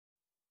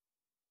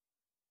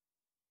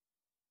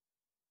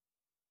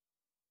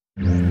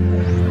Hey,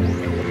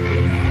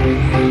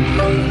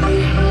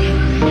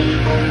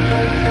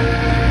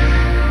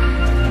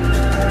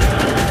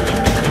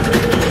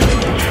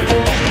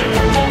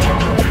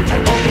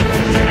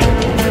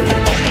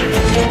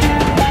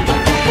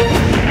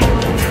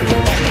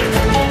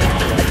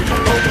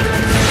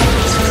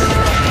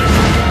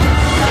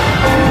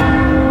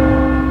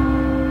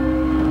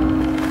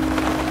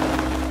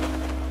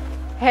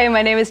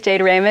 my name is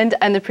Jade Raymond.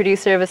 I'm the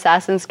producer of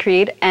Assassin's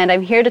Creed, and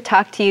I'm here to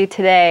talk to you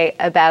today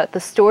about the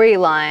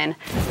storyline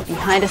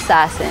behind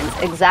Assassins,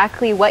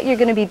 exactly what you're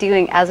going to be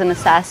doing as an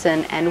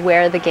assassin and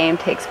where the game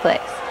takes place.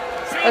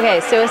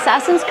 Okay, so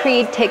Assassin's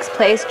Creed takes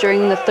place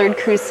during the Third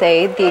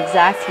Crusade. The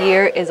exact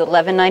year is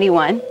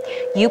 1191.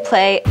 You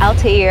play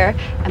Altair,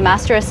 a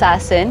master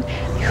assassin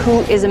who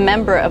is a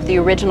member of the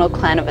original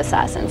clan of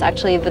assassins.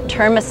 Actually, the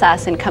term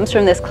assassin comes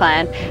from this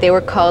clan. They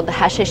were called the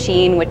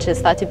Hashashin, which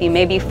is thought to be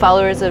maybe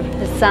followers of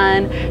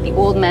Hassan, the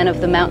old man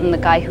of the mountain, the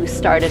guy who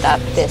started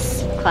up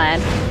this clan,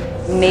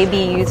 maybe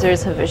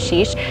users of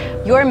hashish.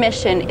 Your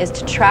mission is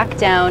to track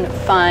down,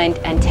 find,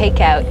 and take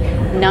out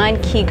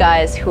 9 key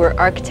guys who are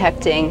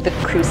architecting the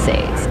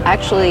Crusades,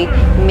 actually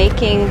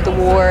making the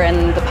war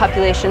and the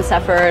population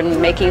suffer and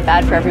making it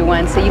bad for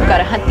everyone. So you've got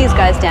to hunt these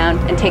guys down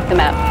and take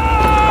them out.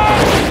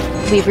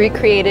 We've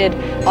recreated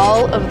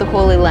all of the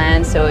Holy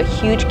Land, so a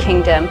huge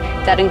kingdom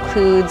that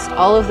includes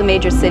all of the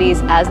major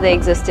cities as they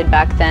existed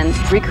back then,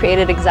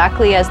 recreated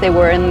exactly as they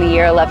were in the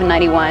year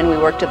 1191. We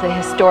worked with a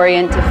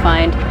historian to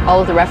find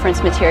all of the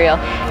reference material.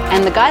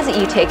 And the guys that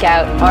you take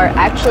out are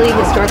actually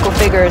historical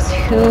figures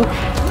who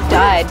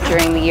died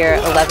during the year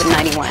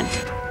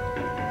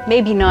 1191.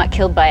 Maybe not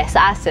killed by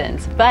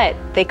assassins, but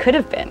they could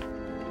have been.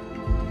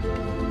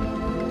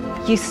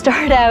 You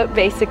start out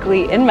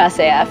basically in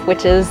Masyaf,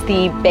 which is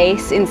the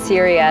base in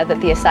Syria that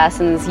the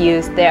assassins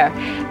used there.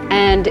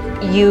 And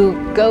you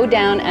go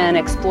down and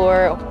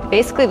explore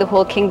basically the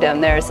whole kingdom.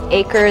 There's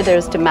Acre,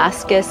 there's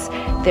Damascus,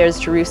 there's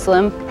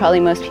Jerusalem. Probably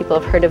most people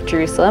have heard of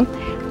Jerusalem.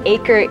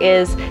 Acre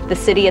is the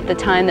city at the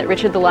time that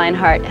Richard the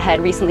Lionheart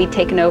had recently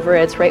taken over.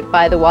 It's right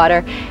by the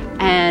water.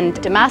 And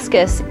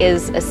Damascus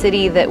is a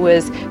city that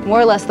was more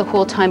or less the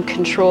whole time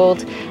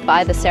controlled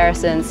by the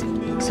Saracens.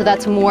 So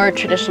that's more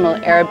traditional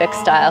Arabic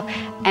style.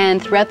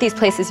 And throughout these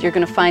places, you're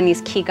going to find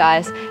these key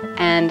guys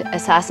and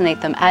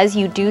assassinate them. As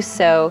you do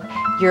so,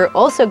 you're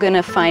also going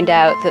to find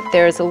out that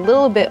there's a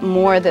little bit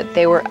more that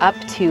they were up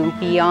to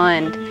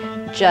beyond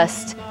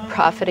just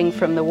profiting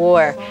from the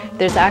war.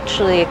 There's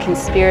actually a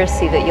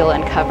conspiracy that you'll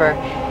uncover,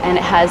 and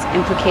it has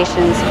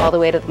implications all the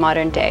way to the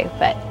modern day.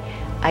 But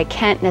I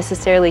can't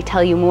necessarily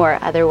tell you more,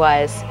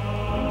 otherwise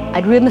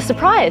I'd ruin the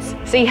surprise.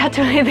 So you have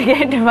to play the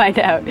game to find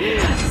out.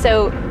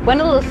 So one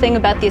little thing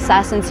about the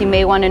assassins you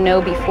may want to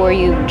know before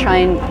you try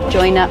and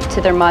join up to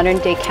their modern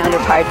day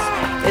counterparts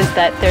is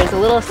that there's a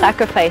little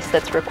sacrifice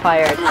that's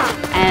required.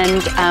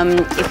 And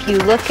if you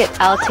look at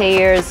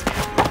Altair's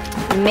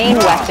main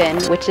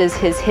weapon, which is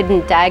his hidden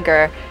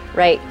dagger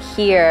right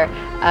here,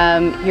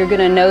 you're going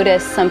to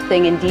notice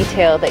something in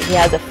detail that he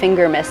has a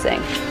finger missing.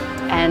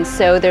 And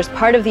so there's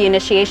part of the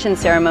initiation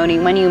ceremony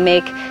when you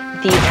make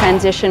the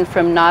transition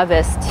from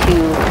novice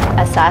to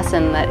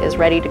assassin that is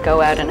ready to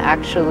go out and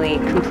actually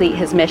complete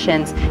his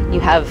missions. You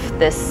have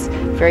this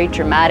very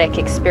dramatic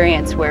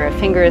experience where a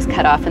finger is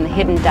cut off and the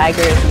hidden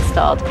dagger is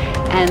installed.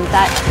 And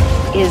that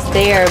is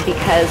there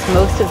because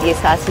most of the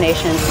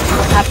assassinations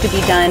have to be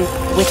done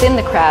within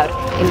the crowd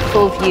in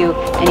full view,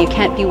 and you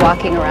can't be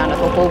walking around with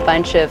a whole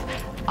bunch of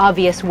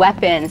obvious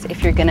weapons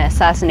if you're going to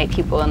assassinate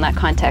people in that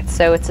context.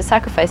 So it's a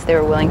sacrifice they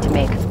were willing to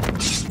make.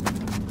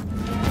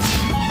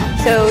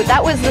 So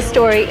that was the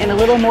story in a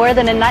little more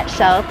than a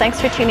nutshell. Thanks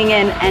for tuning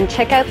in, and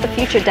check out the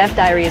future Dev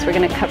Diaries. We're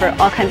going to cover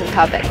all kinds of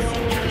topics.